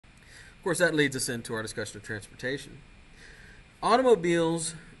Of course, that leads us into our discussion of transportation.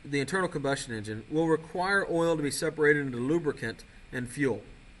 Automobiles, the internal combustion engine, will require oil to be separated into lubricant and fuel.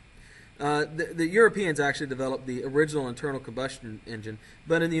 The Europeans actually developed the original internal combustion engine,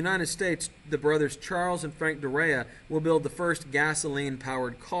 but in the United States, the brothers Charles and Frank Dorea will build the first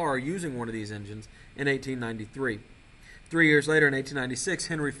gasoline-powered car using one of these engines in 1893. 3 years later, in 1896,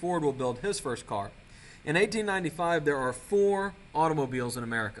 Henry Ford will build his first car. In 1895, there are 4 automobiles in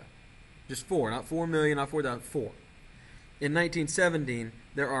America. Just 4, not 4 million, not 4,000, 4. In 1917,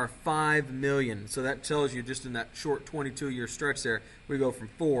 there are 5 million. So that tells you just in that short 22-year stretch there, we go from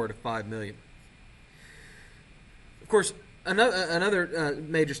 4 to 5 million. Of course, another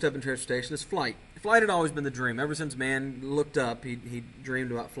major step in transportation is flight. Flight had always been the dream. Ever since man looked up, he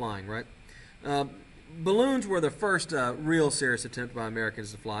dreamed about flying, right? Balloons were the first real serious attempt by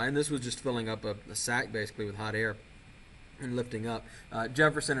Americans to fly, and this was just filling up a sack basically with hot air and lifting up.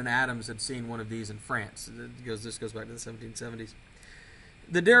 Jefferson and Adams had seen one of these in France. This goes back to the 1770s.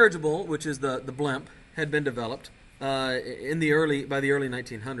 The dirigible, which is the blimp, had been developed by the early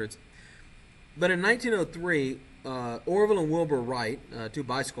 1900s. But in 1903, Orville and Wilbur Wright, 2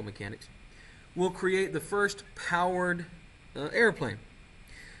 bicycle mechanics, will create the first powered airplane.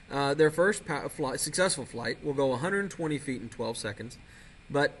 Their first successful flight will go 120 feet in 12 seconds.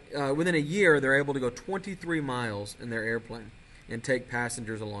 But within a year, they're able to go 23 miles in their airplane and take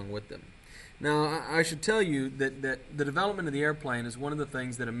passengers along with them. Now, I should tell you that the development of the airplane is one of the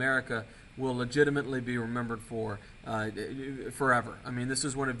things that America will legitimately be remembered for forever. I mean, this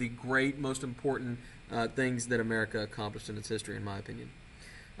is one of the great, most important things that America accomplished in its history, in my opinion.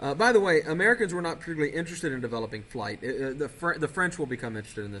 By the way, Americans were not particularly interested in developing flight. The French will become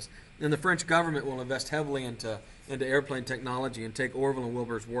interested in this. And the French government will invest heavily into airplane technology and take Orville and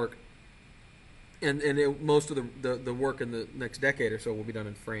Wilbur's work. And most of the work in the next decade or so will be done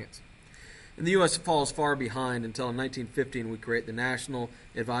in France. And the U.S. falls far behind until in 1915 we create the National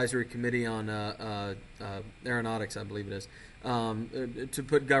Advisory Committee on Aeronautics, I believe it is, to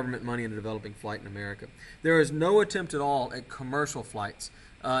put government money into developing flight in America. There is no attempt at all at commercial flights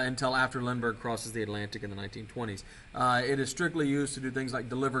until after Lindbergh crosses the Atlantic in the 1920s. It is strictly used to do things like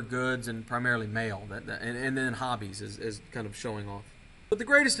deliver goods and primarily mail, and then hobbies is kind of showing off. But the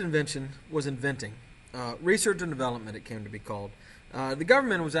greatest invention was inventing. Research and development, it came to be called. The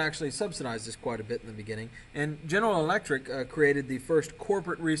government was actually subsidized this quite a bit in the beginning, and General Electric created the first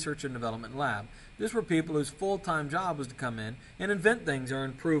corporate research and development lab. These were people whose full-time job was to come in and invent things or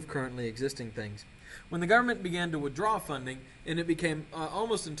improve currently existing things. When the government began to withdraw funding and it became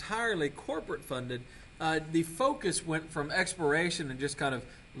almost entirely corporate funded, the focus went from exploration and just kind of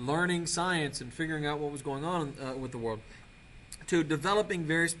learning science and figuring out what was going on with the world to developing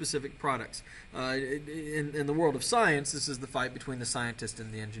very specific products. In the world of science, this is the fight between the scientist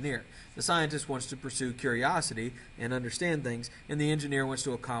and the engineer. The scientist wants to pursue curiosity and understand things, and the engineer wants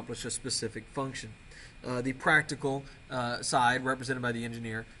to accomplish a specific function. The practical side represented by the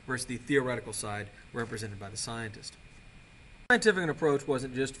engineer versus the theoretical side represented by the scientist. The scientific approach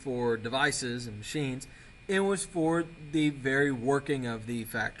wasn't just for devices and machines, it was for the very working of the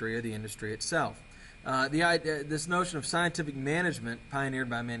factory or the industry itself. This notion of scientific management, pioneered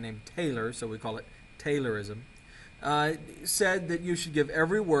by a man named Taylor, so we call it Taylorism, said that you should give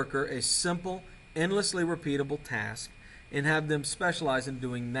every worker a simple, endlessly repeatable task and have them specialize in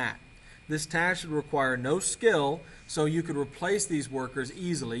doing that. This task should require no skill, so you could replace these workers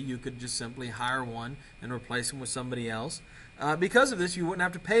easily. You could just simply hire one and replace them with somebody else. Because of this, you wouldn't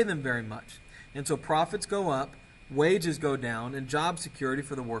have to pay them very much. And so profits go up, wages go down, and job security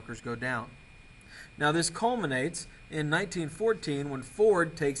for the workers go down. Now this culminates in 1914 when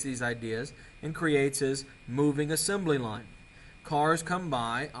Ford takes these ideas and creates his moving assembly line. Cars come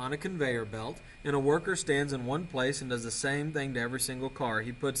by on a conveyor belt, and a worker stands in one place and does the same thing to every single car.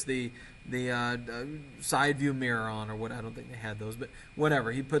 He puts the side view mirror on, or what, I don't think they had those, but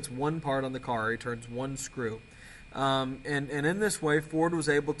whatever. He puts one part on the car, he turns one screw. And in this way, Ford was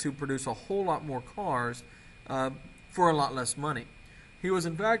able to produce a whole lot more cars for a lot less money. He was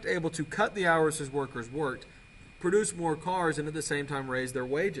in fact able to cut the hours his workers worked, produce more cars, and at the same time raise their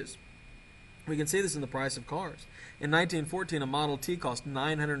wages. We can see this in the price of cars. In 1914, a Model T cost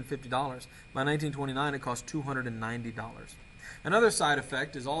 $950. By 1929, it cost $290. Another side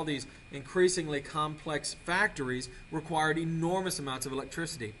effect is all these increasingly complex factories required enormous amounts of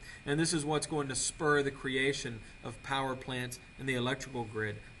electricity. And this is what's going to spur the creation of power plants and the electrical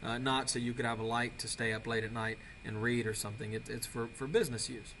grid, not so you could have a light to stay up late at night and read or something. It's for business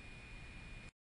use.